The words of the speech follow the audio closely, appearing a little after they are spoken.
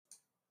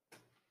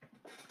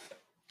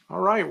All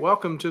right,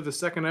 welcome to the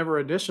second ever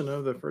edition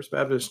of the First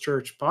Baptist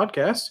Church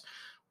podcast.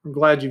 I'm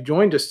glad you've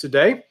joined us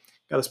today.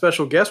 Got a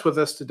special guest with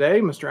us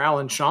today, Mr.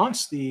 Alan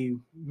Shantz, the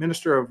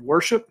Minister of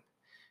Worship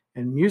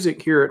and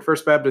Music here at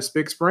First Baptist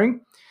Big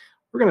Spring.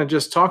 We're going to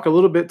just talk a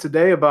little bit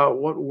today about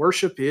what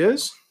worship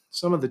is,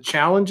 some of the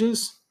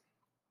challenges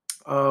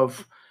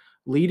of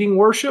leading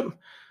worship,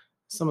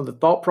 some of the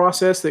thought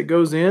process that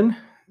goes in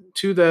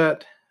to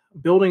that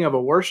building of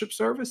a worship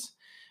service,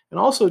 and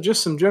also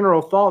just some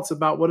general thoughts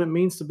about what it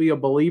means to be a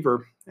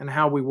believer and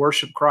how we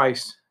worship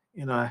Christ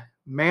in a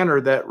manner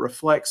that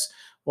reflects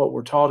what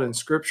we're taught in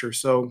Scripture.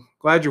 So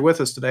glad you're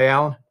with us today,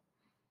 Alan.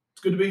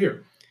 It's good to be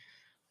here.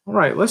 All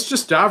right, let's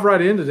just dive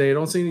right in today. I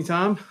don't see any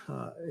time,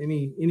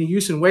 any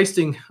use in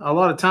wasting a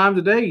lot of time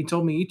today. You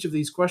told me each of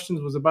these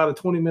questions was about a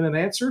 20-minute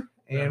answer,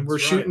 and we're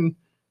shooting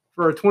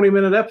for a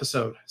 20-minute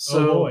episode.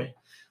 So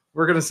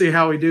we're going to see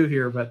how we do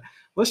here, but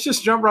let's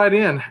just jump right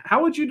in.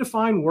 How would you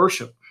define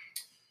worship?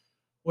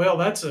 Well,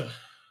 that's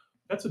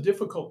a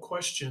difficult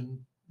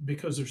question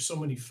because there's so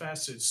many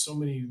facets, so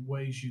many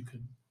ways you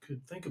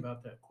could think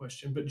about that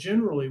question. But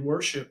generally,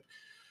 worship,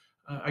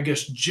 I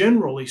guess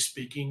generally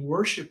speaking,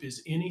 worship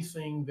is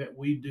anything that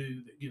we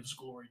do that gives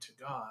glory to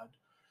God.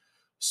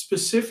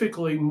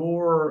 Specifically,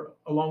 more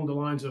along the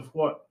lines of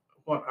what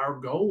our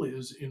goal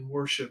is in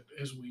worship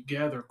as we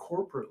gather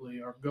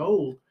corporately. Our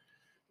goal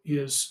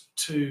is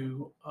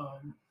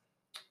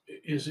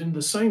is in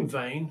the same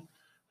vein.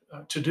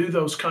 To do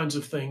those kinds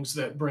of things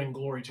that bring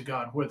glory to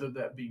God, whether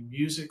that be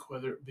music,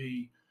 whether it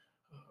be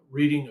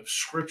reading of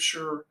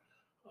Scripture,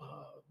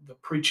 the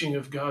preaching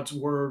of God's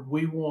Word.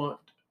 We want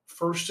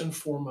first and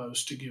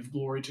foremost to give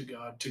glory to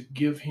God, to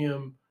give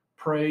Him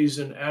praise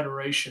and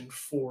adoration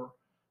for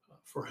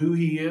who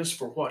He is,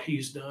 for what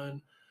He's done,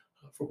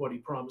 for what He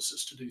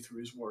promises to do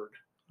through His Word.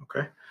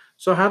 Okay,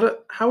 so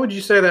how would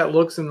you say that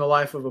looks in the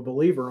life of a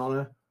believer on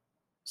a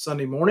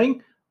Sunday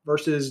morning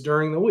versus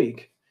during the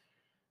week?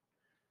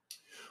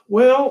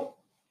 Well,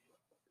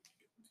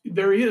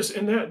 there is,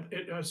 and that,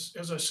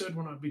 as I said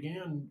when I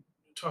began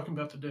talking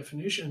about the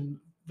definition,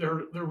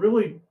 there are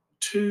really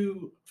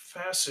two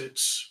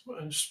facets,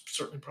 and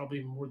certainly probably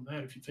even more than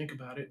that if you think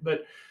about it.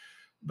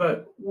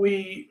 But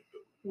we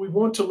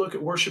want to look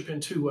at worship in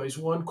two ways.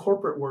 One,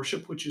 corporate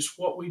worship, which is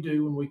what we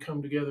do when we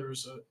come together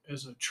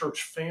as a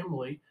church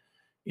family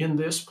in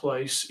this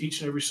place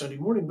each and every Sunday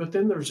morning. But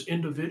then there's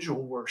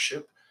individual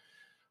worship.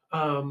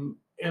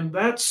 And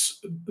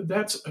that's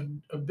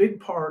a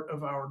big part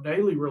of our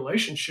daily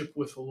relationship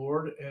with the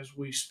Lord as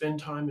we spend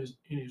time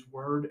in His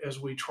Word, as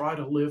we try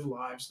to live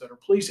lives that are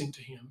pleasing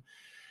to Him.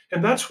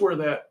 And that's where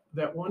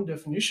that one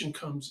definition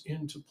comes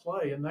into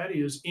play, and that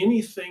is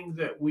anything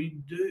that we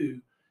do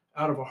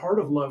out of a heart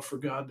of love for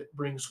God that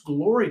brings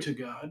glory to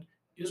God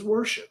is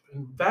worship.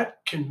 And that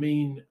can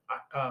mean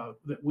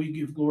that we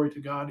give glory to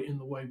God in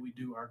the way we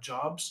do our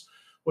jobs,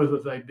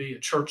 whether they be a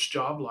church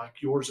job like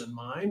yours and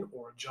mine,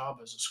 or a job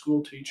as a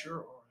school teacher,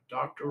 or a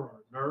doctor, or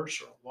a nurse,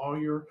 or a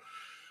lawyer,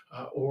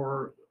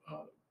 or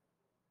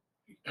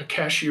a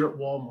cashier at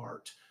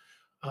Walmart.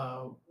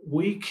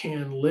 We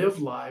can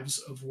live lives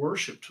of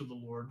worship to the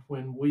Lord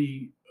when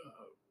we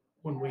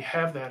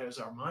have that as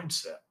our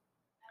mindset.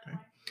 Okay.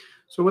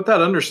 So with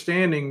that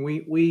understanding,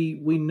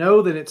 we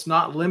know that it's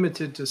not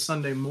limited to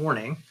Sunday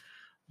morning,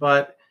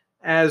 but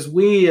as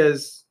we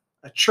as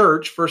a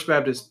church, First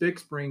Baptist Big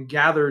Spring,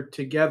 gathered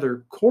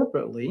together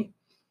corporately,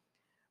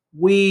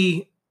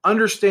 we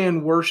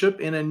understand worship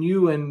in a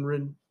new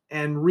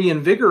and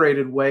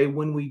reinvigorated way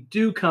when we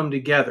do come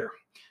together,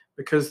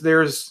 because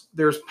there's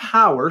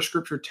power.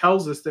 Scripture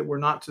tells us that we're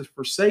not to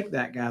forsake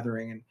that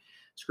gathering, and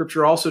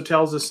Scripture also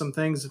tells us some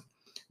things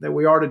that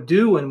we are to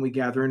do when we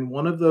gather. And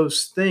one of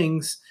those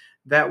things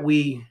that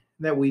we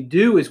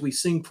do is we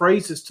sing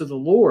praises to the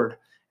Lord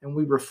and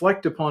we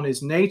reflect upon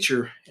His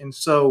nature. And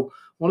so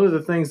one of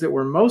the things that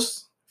we're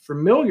most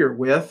familiar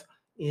with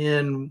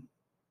in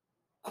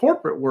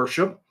corporate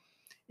worship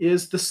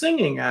is the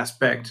singing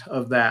aspect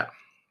of that.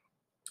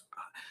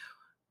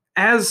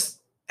 As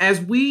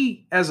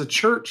we as a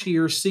church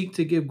here seek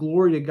to give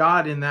glory to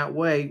God in that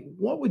way,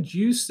 what would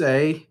you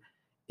say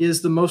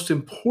is the most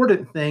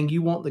important thing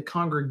you want the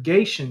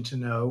congregation to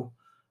know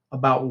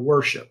about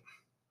worship?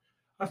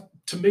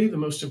 To me, the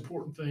most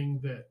important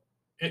thing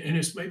and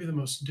it's maybe the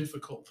most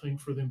difficult thing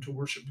for them to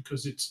worship,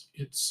 because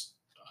it's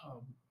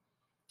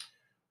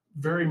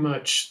very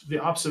much the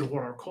opposite of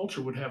what our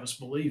culture would have us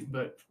believe.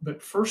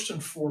 But first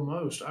and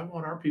foremost, I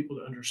want our people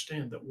to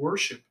understand that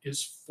worship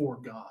is for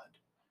God.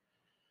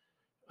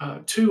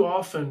 Too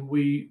often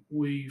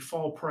we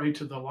fall prey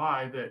to the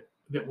lie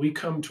that we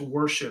come to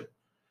worship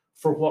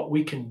for what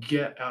we can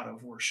get out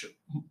of worship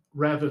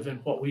rather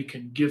than what we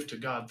can give to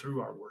God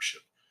through our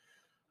worship.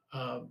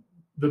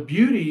 The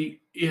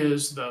beauty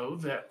is, though,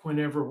 that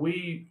whenever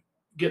we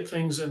get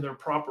things in their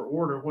proper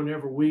order,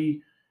 whenever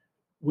we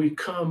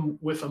come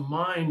with a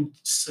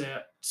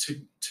mindset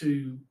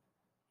to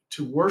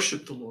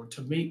worship the Lord,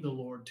 to meet the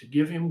Lord, to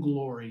give Him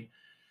glory,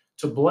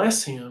 to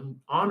bless Him,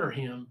 honor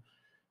Him,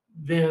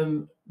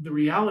 then the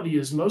reality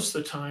is most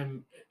of the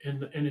time,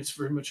 and it's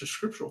very much a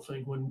scriptural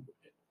thing,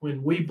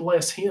 when we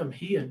bless him,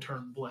 he in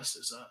turn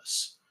blesses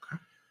us.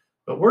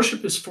 But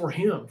worship is for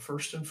him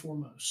first and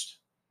foremost.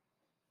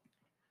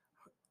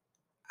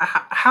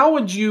 How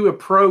would you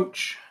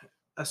approach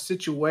a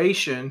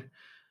situation,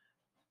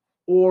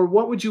 or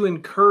what would you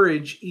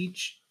encourage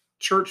each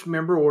church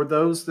member or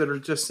those that are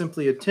just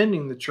simply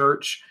attending the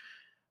church?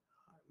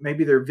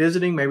 Maybe they're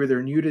visiting, maybe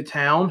they're new to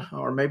town,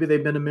 or maybe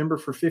they've been a member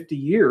for 50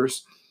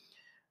 years.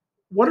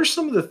 What are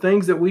some of the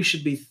things that we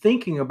should be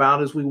thinking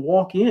about as we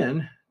walk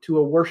in to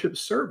a worship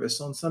service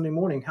on Sunday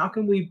morning? How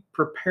can we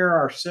prepare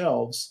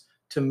ourselves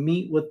to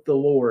meet with the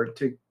Lord,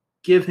 to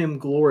give him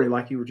glory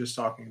like you were just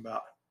talking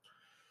about?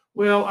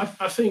 Well,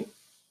 I think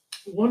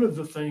one of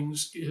the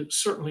things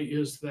certainly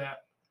is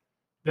that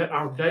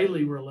our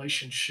daily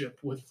relationship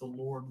with the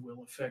Lord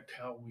will affect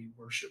how we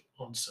worship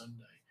on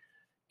Sunday.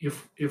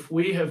 If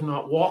we have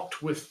not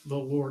walked with the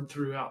Lord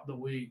throughout the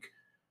week,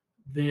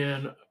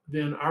 then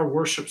our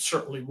worship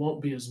certainly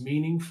won't be as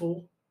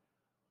meaningful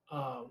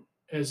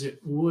as it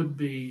would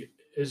be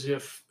as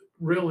if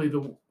really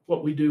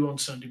what we do on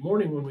Sunday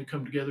morning when we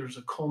come together is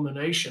a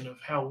culmination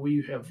of how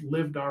we have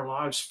lived our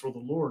lives for the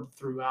Lord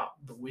throughout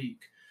the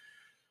week.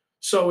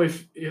 So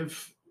if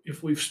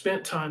we've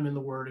spent time in the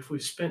Word, if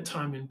we've spent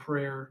time in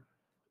prayer,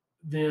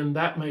 then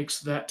that makes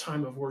that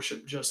time of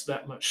worship just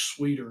that much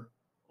sweeter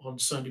on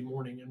Sunday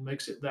morning and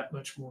makes it that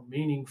much more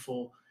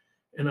meaningful.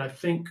 And I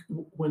think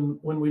when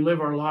we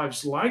live our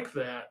lives like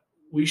that,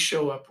 we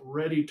show up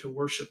ready to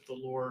worship the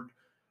Lord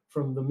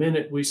from the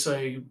minute we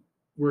say,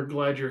 "We're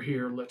glad you're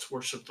here. Let's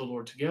worship the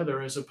Lord together,"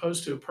 as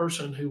opposed to a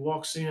person who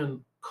walks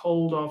in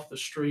cold off the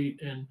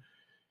street and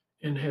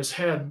has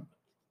had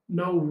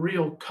no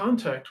real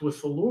contact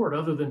with the Lord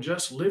other than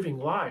just living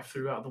life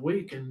throughout the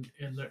week.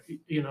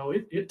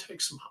 It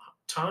takes some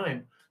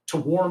time to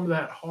warm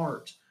that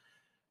heart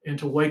and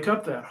to wake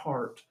up that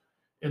heart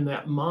and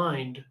that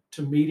mind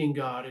to meeting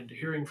God and to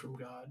hearing from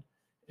God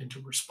and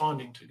to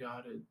responding to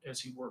God as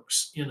he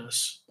works in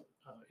us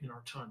in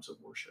our times of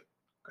worship.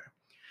 Okay.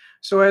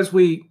 So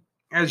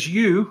as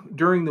you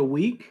during the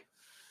week,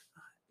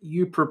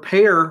 you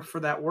prepare for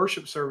that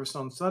worship service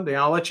on Sunday.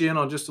 I'll let you in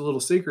on just a little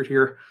secret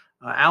here.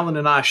 Alan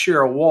and I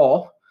share a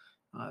wall,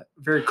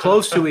 very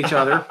close to each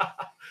other,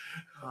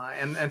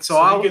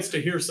 so he gets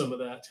to hear some of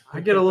that.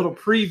 I get a little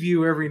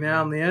preview every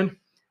now and then,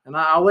 and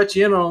I'll let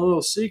you in on a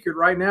little secret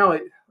right now.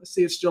 Let's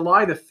see, it's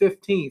July the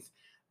 15th.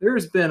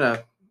 There's been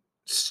a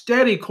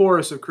steady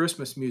chorus of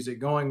Christmas music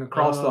going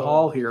across the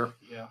hall here.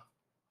 Yeah.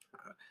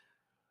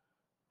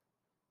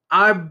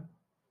 I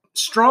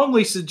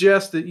strongly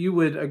suggest that you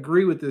would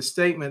agree with this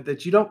statement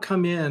that you don't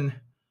come in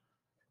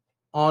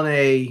on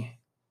a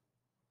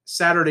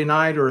Saturday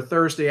night or a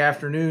Thursday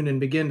afternoon and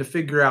begin to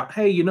figure out,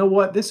 hey, you know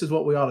what? This is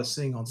what we ought to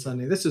sing on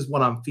Sunday. This is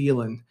what I'm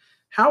feeling.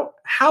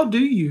 How do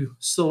you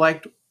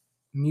select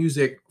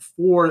music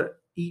for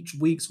each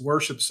week's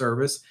worship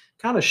service?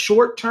 Kind of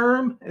short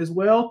term as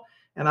well.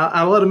 And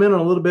I let them in on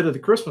a little bit of the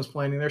Christmas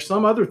planning. There's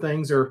some other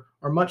things are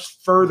much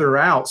further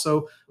out.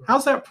 So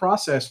how's that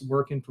process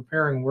work in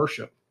preparing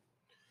worship?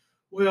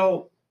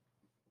 Well,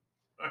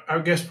 I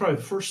guess probably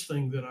the first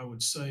thing that I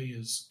would say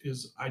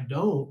is I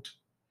don't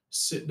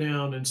sit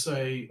down and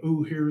say,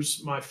 "Oh,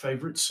 here's my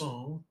favorite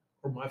song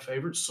or my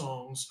favorite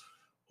songs,"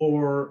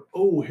 or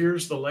 "Oh,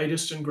 here's the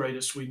latest and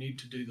greatest. We need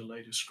to do the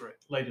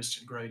latest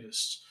and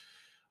greatest."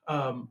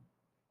 Um,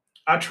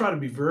 I try to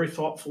be very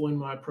thoughtful in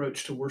my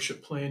approach to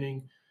worship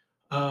planning.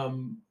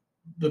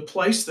 The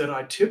place that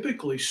I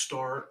typically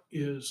start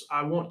is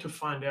I want to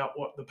find out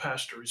what the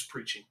pastor is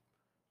preaching.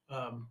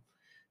 Um,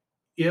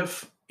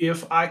 if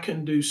I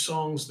can do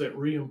songs that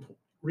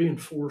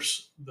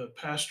reinforce the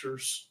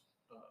pastor's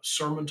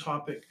sermon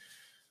topic,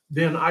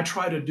 then I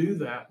try to do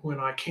that when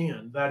I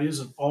can. That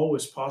isn't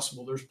always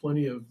possible. There's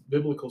plenty of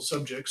biblical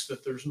subjects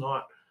that there's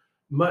not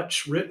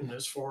much written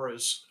as far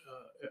as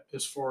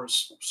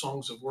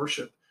songs of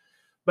worship.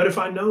 But if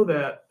I know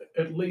that,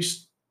 at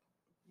least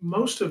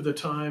most of the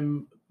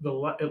time,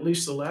 at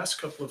least the last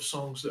couple of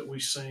songs that we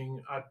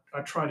sing,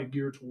 I try to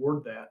gear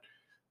toward that.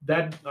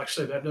 That, like I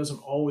say, that doesn't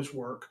always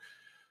work,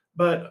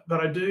 but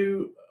I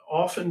do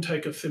often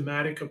take a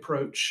thematic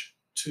approach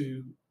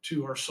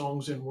to our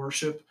songs in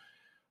worship.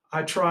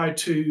 I try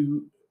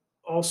to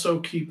also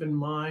keep in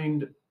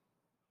mind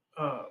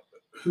uh,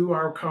 who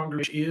our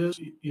congregation is.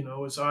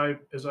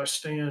 As I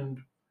stand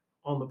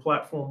on the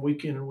platform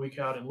week in and week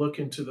out and look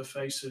into the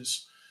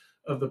faces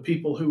of the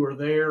people who are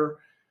there,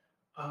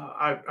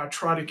 I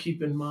try to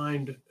keep in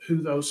mind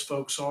who those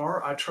folks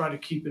are. I try to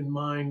keep in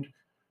mind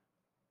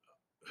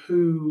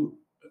who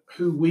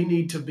we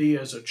need to be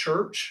as a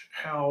church,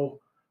 how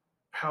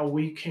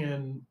we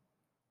can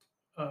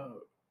uh,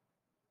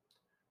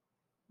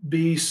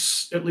 be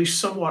at least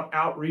somewhat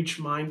outreach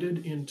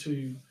minded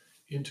into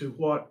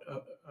what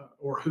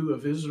or who a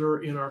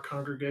visitor in our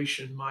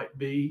congregation might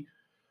be.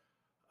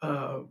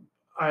 Uh,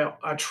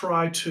 I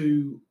try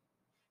to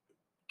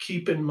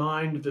keep in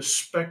mind the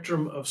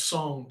spectrum of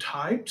song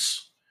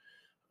types.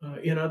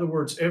 In other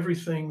words,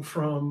 everything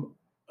from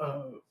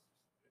uh,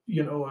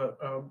 you know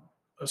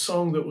a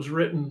song that was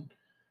written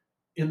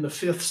in the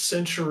 5th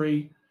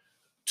century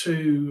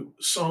to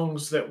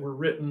songs that were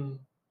written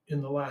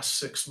in the last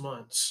 6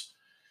 months,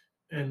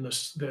 and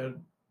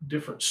the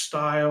different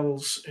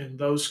styles and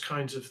those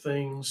kinds of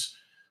things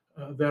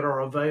that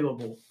are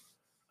available.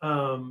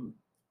 Um,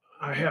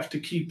 I have to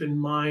keep in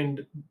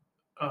mind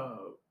uh,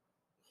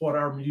 what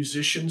our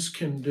musicians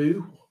can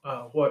do,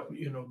 what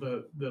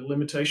the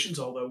limitations.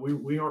 Although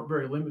we aren't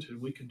very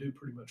limited, we can do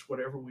pretty much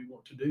whatever we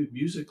want to do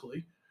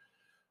musically.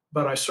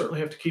 But I certainly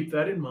have to keep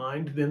that in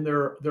mind. Then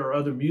there are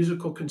other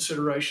musical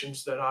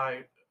considerations that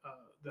I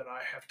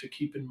have to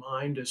keep in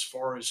mind as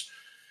far as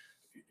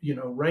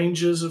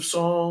ranges of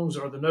songs.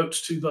 Are the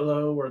notes too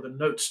low? Are the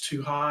notes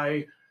too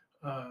high?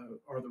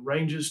 Are the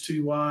ranges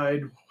too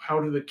wide?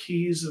 How do the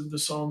keys of the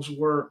songs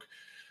work?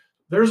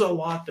 There's a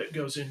lot that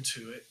goes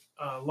into it.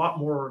 A lot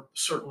more,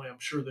 certainly, I'm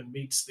sure, than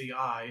meets the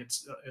eye.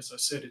 It's as I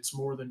said, it's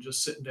more than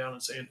just sitting down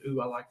and saying,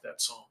 "Ooh, I like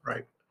that song."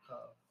 Right.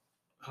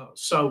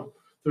 So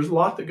there's a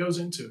lot that goes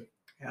into it.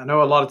 I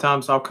know a lot of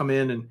times I'll come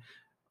in and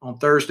on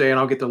Thursday and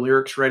I'll get the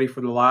lyrics ready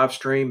for the live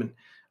stream, and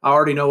I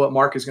already know what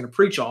Mark is going to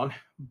preach on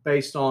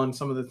based on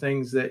some of the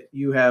things that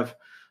you have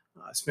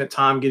spent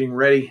time getting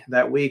ready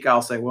that week.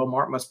 I'll say, well,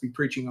 Mark must be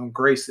preaching on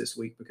grace this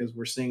week because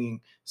we're singing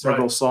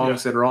several Right.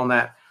 songs Yeah. that are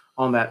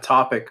on that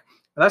topic.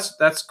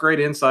 That's great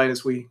insight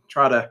as we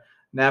try to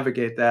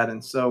navigate that.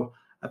 And so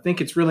I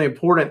think it's really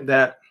important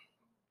that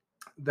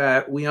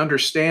we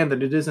understand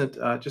that it isn't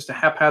just a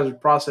haphazard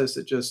process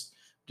that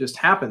just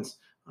happens.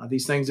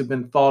 These things have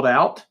been thought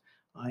out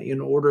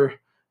in order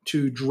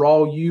to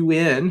draw you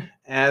in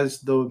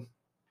as the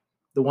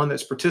one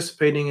that's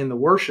participating in the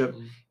worship,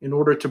 in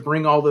order to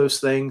bring all those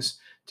things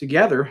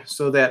together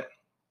so that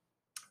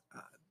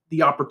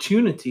the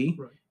opportunity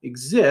Right.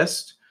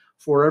 exists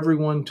for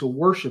everyone to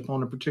worship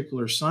on a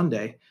particular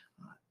Sunday.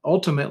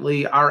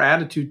 Ultimately, our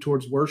attitude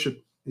towards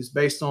worship is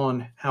based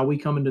on how we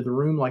come into the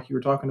room, like you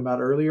were talking about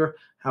earlier,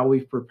 how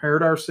we've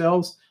prepared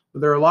ourselves.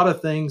 But there are a lot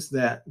of things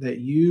that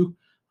you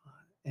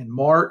and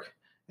Mark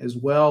as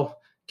well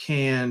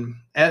can,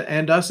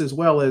 and us as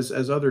well as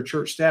other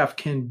church staff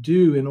can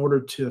do in order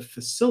to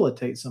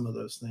facilitate some of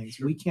those things.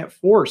 Sure. We can't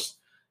force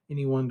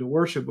anyone to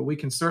worship, but we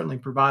can certainly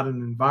provide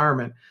an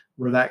environment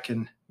where that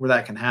can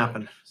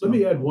happen. So, Let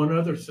me add one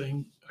other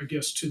thing, I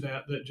guess, to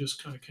that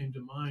just kind of came to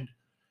mind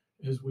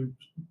as we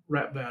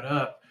wrap that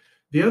up.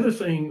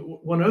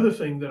 One other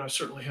thing that I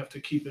certainly have to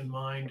keep in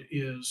mind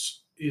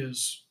is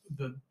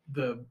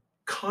the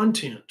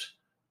content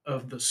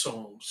of the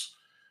songs.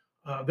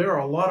 There are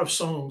a lot of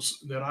songs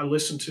that I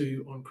listen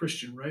to on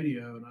Christian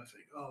radio, and I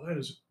think, oh,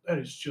 that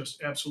is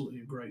just absolutely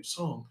a great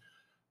song.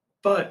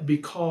 But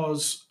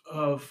because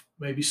of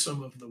maybe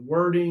some of the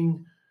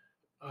wording,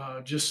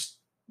 just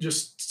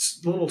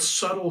little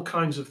subtle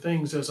kinds of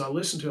things, as I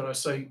listen to it, I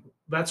say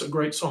that's a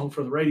great song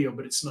for the radio,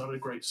 but it's not a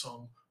great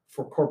song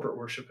for corporate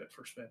worship at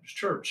First Baptist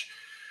Church.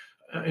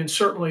 And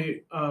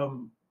certainly,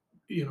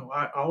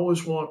 I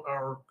always want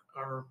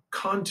our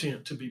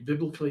content to be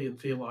biblically and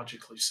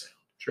theologically sound.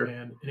 sure.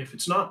 And if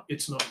it's not,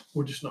 it's not.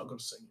 We're just not going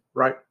to sing it.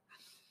 Right.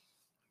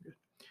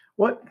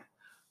 What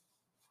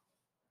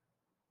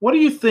do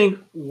you think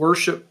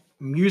worship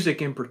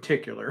music in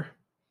particular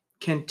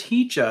can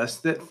teach us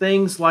that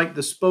things like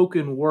the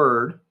spoken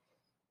word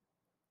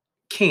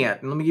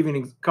can't? And let me give you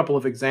a couple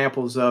of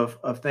examples of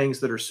things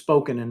that are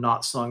spoken and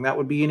not sung. That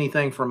would be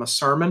anything from a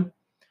sermon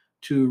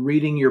to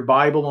reading your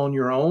Bible on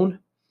your own,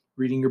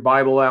 reading your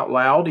Bible out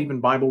loud, even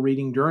Bible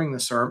reading during the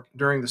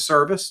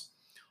service,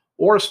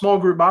 or a small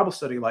group Bible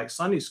study like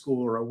Sunday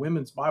school or a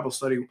women's Bible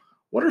study.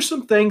 What are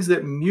some things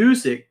that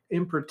music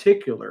in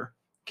particular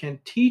can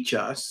teach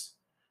us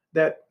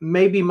that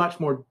may be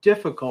much more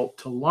difficult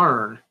to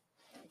learn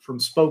from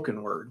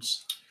spoken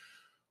words?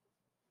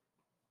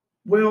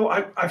 Well,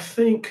 I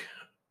think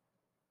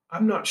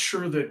I'm not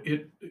sure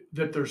that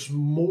there's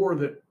more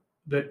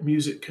that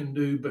music can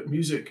do, but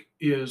music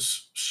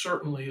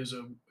certainly is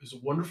a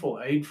wonderful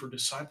aid for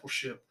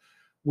discipleship.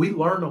 We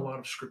learn a lot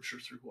of scripture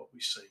through what we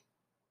sing.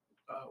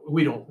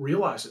 We don't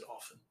realize it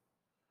often,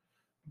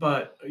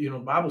 but the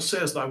Bible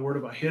says, "Thy word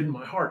have I hid in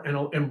my heart,"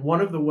 and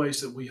one of the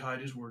ways that we hide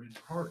His word in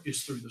our heart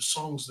is through the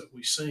songs that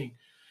we sing.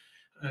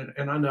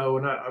 And I know,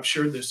 and I've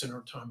shared this in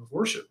our time of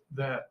worship,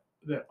 that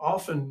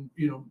often,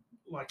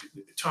 like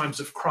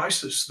times of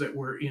crisis that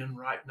we're in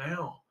right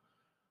now,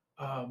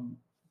 um,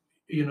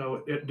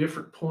 at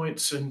different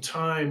points in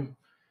time,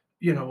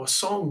 a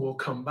song will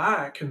come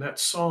back, and that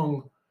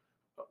song,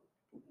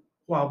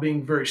 while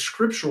being very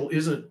scriptural,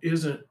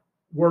 isn't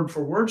word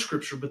for word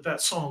scripture, but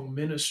that song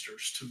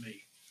ministers to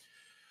me.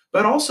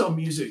 But also,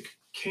 music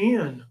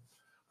can,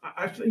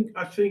 I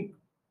think,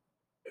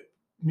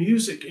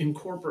 music in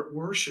corporate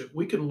worship,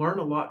 we can learn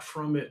a lot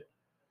from it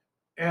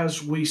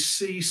as we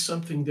see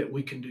something that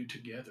we can do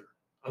together.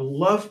 I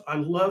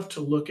love to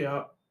look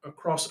out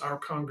across our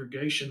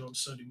congregation on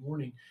Sunday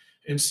morning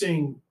and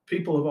seeing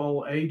people of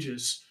all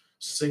ages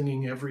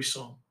singing every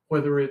song,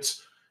 whether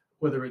it's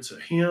a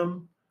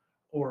hymn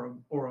or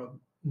a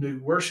new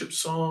worship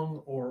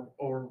song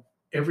or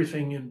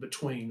everything in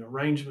between,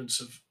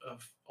 arrangements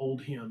of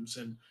old hymns.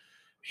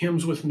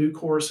 hymns with new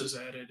choruses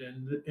added,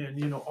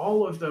 and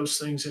all of those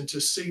things, and to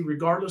see,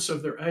 regardless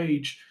of their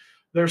age,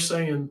 they're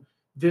saying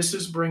this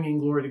is bringing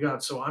glory to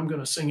God, so I'm going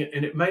to sing it,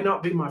 and it may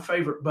not be my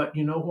favorite, but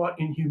you know what?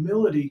 In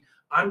humility,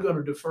 I'm going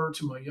to defer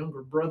to my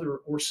younger brother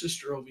or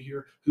sister over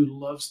here who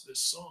loves this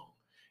song,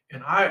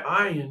 and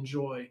I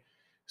enjoy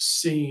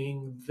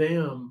seeing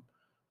them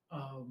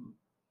um,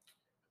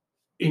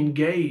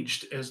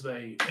 engaged as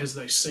they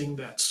sing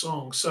that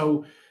song.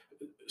 So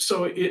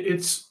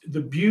it's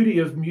the beauty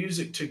of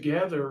music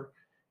together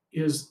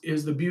is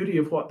the beauty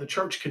of what the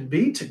church can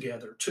be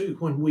together too,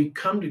 when we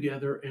come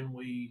together and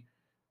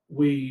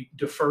we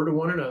defer to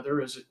one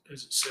another, as it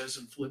says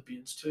in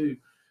Philippians 2,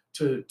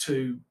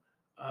 to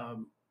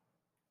um,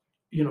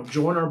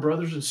 join our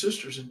brothers and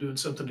sisters in doing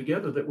something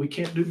together that we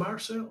can't do by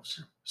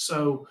ourselves.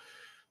 So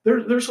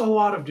there's a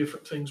lot of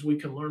different things we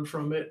can learn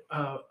from it.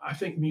 I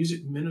think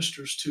music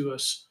ministers to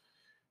us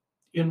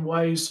in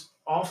ways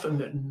often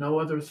that no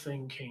other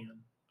thing can.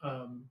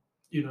 Um,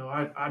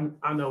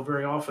 I know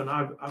very often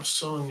I've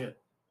sung at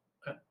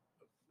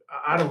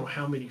I don't know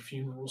how many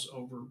funerals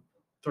over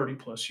 30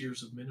 plus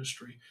years of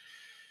ministry.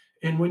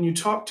 And when you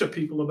talk to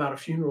people about a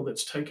funeral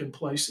that's taken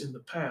place in the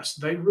past,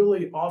 they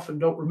really often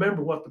don't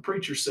remember what the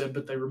preacher said,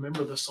 but they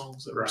remember the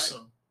songs that were Right.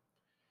 sung.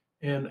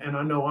 And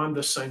I know I'm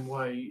the same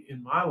way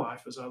in my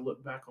life as I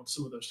look back on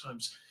some of those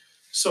times.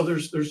 So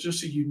there's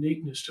just a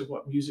uniqueness to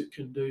what music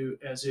can do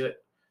as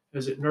it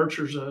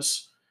nurtures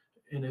us,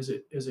 and as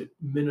it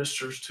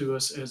ministers to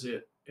us, as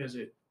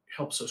it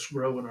helps us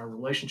grow in our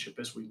relationship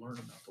as we learn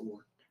about the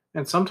Lord.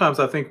 And sometimes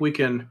I think we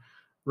can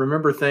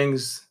remember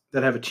things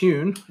that have a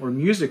tune, or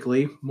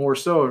musically more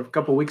so. A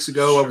couple of weeks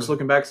ago, I was Sure.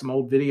 looking back some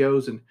old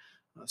videos, and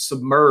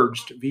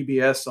Submerged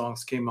VBS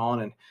songs came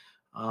on, and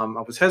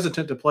I was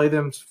hesitant to play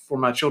them for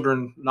my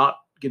children, not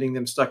getting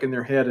them stuck in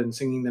their head and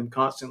singing them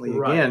constantly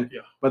Right. again.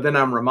 Yeah. But then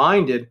I'm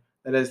reminded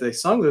that as they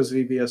sung those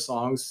VBS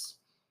songs,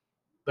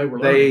 They were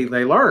they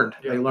learning. learned.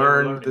 Yeah, They they were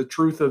learned learning. the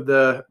truth of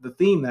the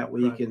theme that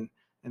week, Right.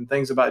 and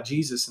things about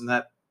Jesus, and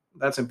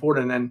that's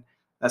important, and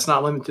that's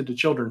not limited to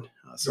children,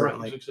 Right.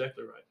 certainly. That's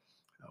exactly right.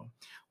 So,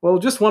 well,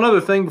 just one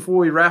other thing before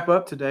we wrap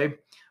up today.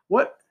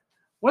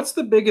 What's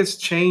the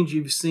biggest change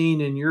you've seen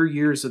in your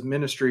years of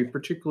ministry,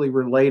 particularly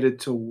related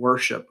to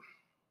worship?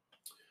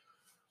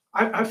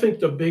 I think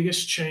the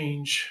biggest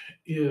change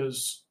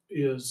is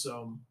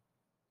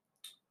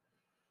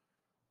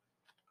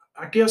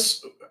I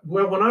guess,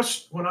 well,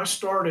 when I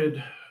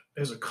started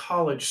as a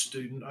college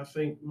student, I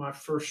think my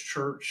first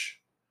church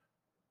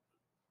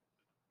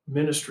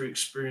ministry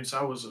experience,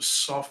 I was a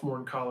sophomore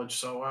in college,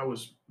 so I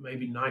was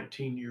maybe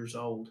 19 years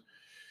old.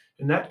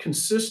 And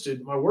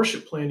my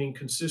worship planning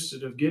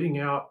consisted of getting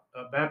out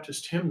a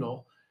Baptist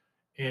hymnal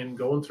and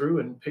going through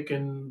and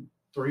picking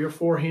three or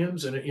four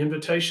hymns and an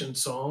invitation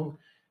song,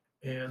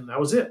 and that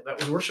was it. That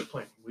was worship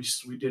planning.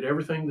 We did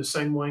everything the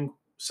same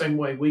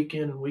way week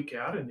in and week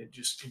out, and it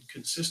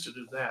consisted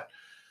of that.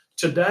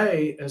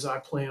 Today, as I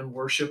plan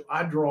worship,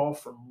 I draw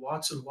from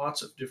lots and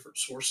lots of different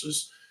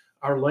sources.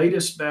 Our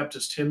latest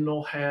Baptist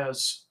hymnal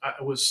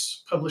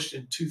was published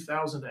in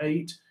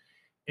 2008,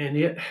 and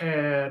it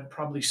had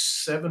probably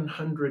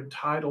 700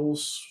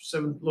 titles, a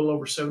little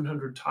over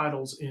 700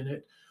 titles in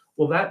it.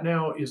 Well, that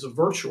now is a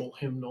virtual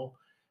hymnal,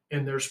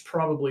 and there's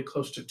probably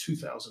close to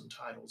 2,000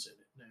 titles in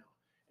it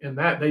now, and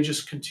that they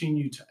just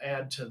continue to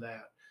add to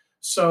that.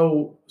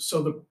 So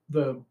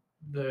the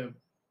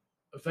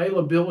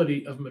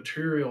availability of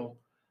material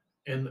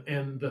and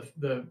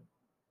the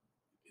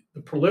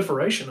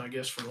proliferation, I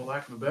guess, for the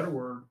lack of a better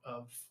word,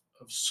 of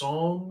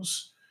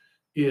songs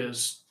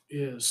is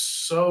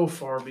so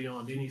far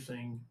beyond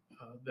anything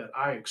that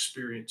I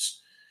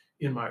experienced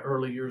in my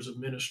early years of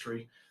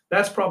ministry.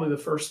 That's probably the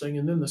first thing,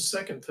 and then the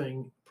second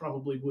thing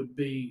probably would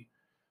be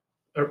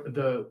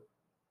the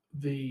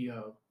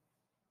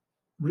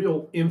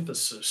real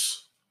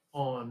emphasis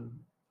on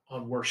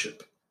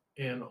worship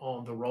and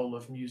on the role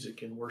of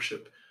music in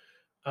worship.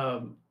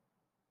 Um,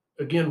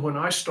 Again, when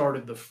I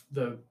started,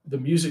 the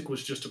music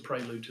was just a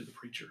prelude to the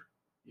preacher.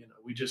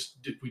 We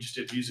just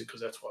did music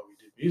because that's why we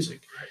did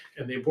music. Right.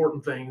 And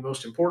the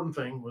most important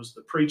thing was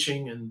the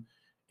preaching and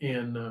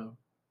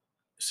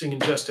singing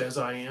 "Just as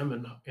I Am"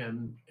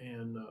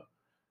 and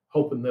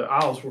hoping the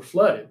aisles were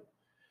flooded.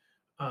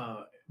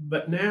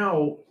 But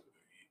now,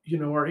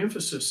 our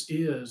emphasis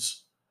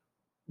is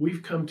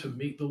we've come to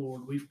meet the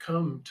Lord. We've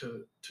come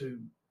to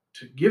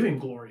give Him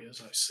glory,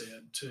 as I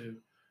said, to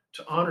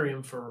honor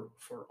Him for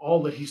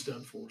all that He's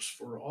done for us,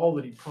 for all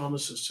that He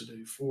promises to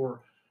do,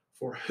 for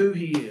who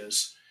He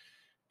is.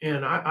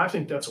 And I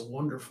think that's a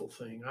wonderful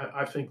thing.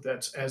 I think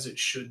that's as it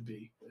should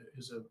be,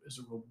 is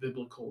a real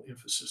biblical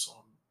emphasis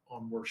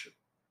on worship.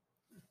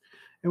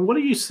 And what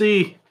do you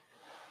see?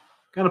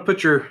 Kind of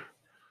put your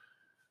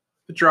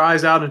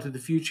eyes out into the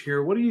future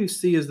here. What do you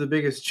see as the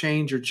biggest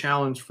change or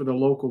challenge for the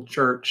local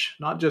church?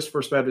 Not just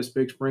First Baptist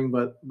Big Spring,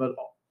 but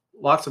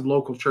lots of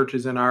local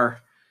churches in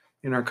our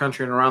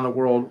country and around the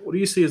world. What do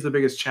you see as the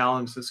biggest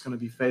challenge that's going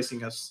to be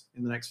facing us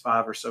in the next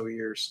 5 or so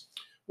years?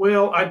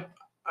 Well,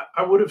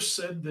 I would have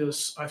said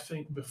this, I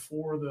think,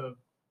 before the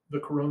the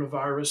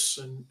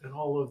coronavirus and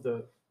all of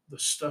the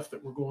stuff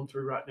that we're going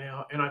through right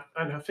now. And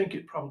I think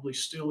it probably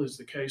still is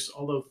the case,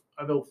 although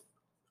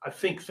I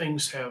think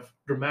things have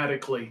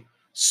dramatically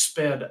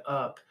sped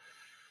up.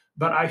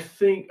 But I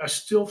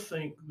still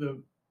think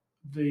the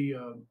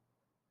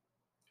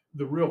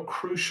real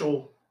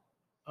crucial,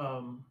 I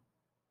don't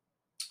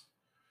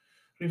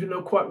even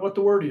know quite what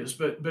the word is,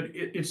 but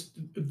it's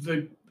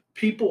the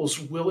people's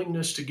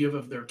willingness to give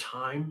of their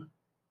time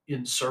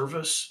in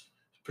service,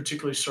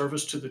 particularly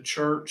service to the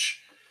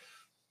church,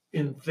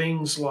 in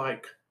things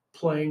like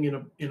playing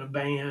in a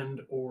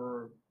band,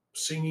 or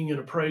singing in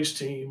a praise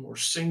team, or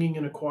singing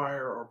in a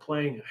choir, or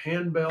playing a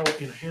handbell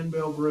in a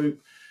handbell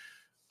group.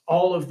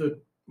 All of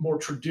the more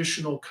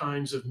traditional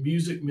kinds of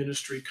music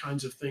ministry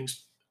kinds of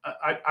things.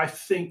 I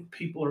think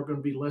people are going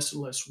to be less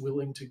and less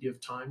willing to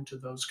give time to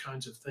those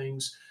kinds of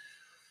things.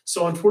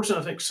 So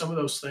unfortunately, I think some of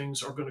those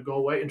things are going to go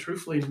away. And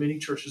truthfully, in many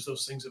churches,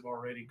 those things have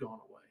already gone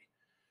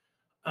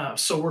away.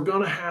 So we're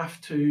going to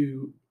have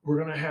to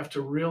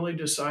really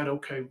decide,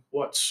 okay,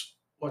 what's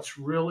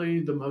really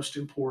the most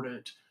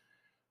important,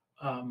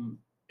 and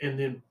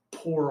then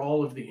pour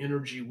all of the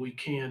energy we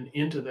can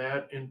into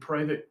that, and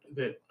pray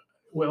that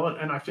well.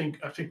 And I think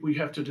we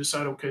have to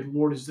decide, okay,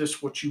 Lord, is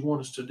this what you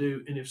want us to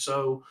do? And if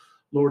so,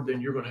 Lord,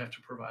 then you're going to have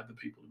to provide the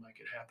people to make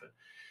it happen.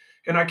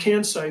 And I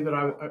can say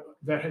that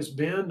that has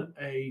been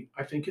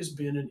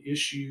an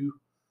issue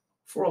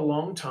for a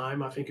long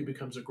time. I think it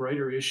becomes a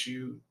greater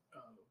issue,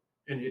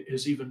 and it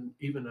is even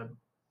a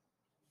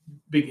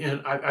big.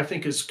 And I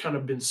think has kind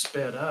of been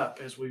sped up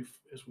as we've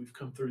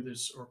come through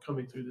this, or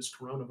coming through this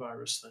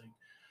coronavirus thing.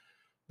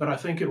 But I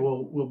think it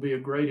will be a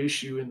great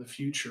issue in the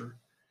future,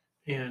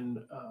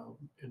 and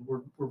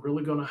we're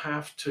really going to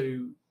have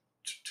to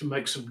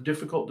make some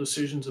difficult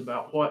decisions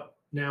about what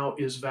now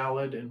is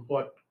valid and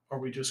what are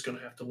we just going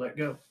to have to let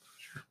go.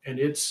 And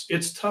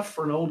it's tough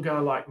for an old guy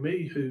like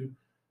me who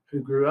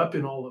grew up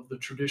in all of the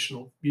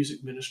traditional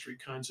music ministry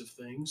kinds of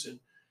things, and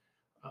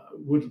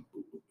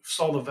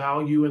saw the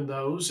value in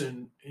those,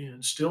 and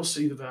still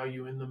see the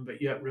value in them,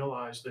 but yet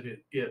realize that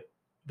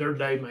their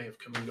day may have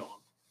come and gone.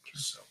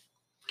 So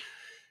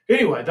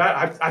anyway,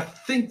 I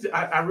think that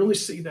I really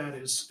see that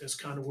as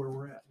kind of where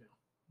we're at now.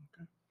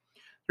 Okay.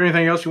 Is there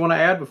anything else you want to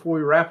add before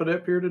we wrap it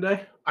up here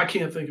today? I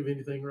can't think of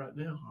anything right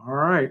now. All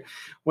right.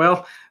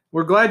 Well,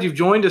 we're glad you've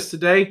joined us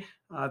today.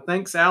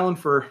 Thanks, Alan,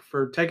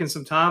 for taking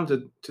some time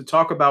to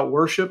talk about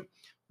worship.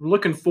 We're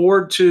looking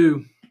forward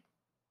to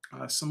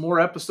some more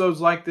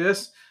episodes like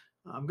this.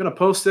 I'm going to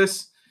post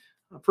this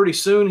pretty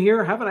soon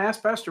here. I haven't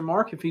asked Pastor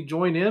Mark if he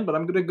joined in, but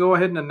I'm going to go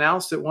ahead and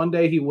announce that one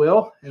day he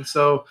will. And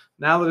so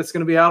now that it's going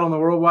to be out on the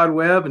World Wide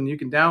Web and you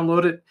can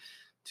download it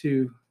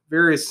to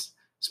various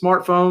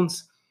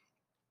smartphones,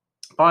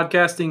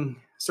 podcasting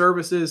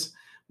services,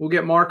 we'll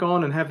get Mark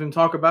on and have him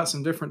talk about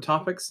some different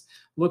topics.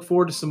 Look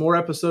forward to some more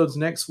episodes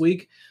next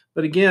week.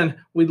 But again,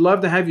 we'd love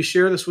to have you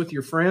share this with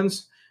your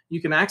friends. You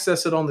can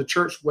access it on the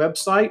church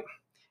website,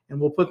 and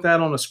we'll put that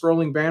on a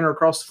scrolling banner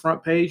across the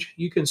front page.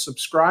 You can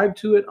subscribe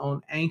to it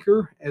on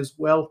Anchor, as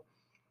well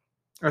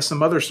as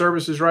some other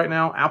services right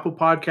now. Apple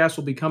Podcasts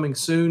will be coming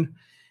soon,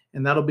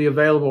 and that'll be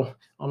available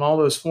on all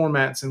those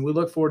formats. And we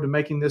look forward to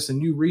making this a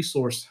new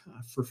resource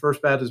for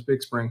First Baptist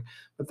Big Spring.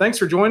 But thanks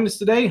for joining us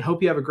today.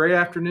 Hope you have a great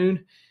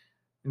afternoon,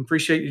 and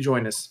appreciate you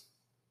joining us.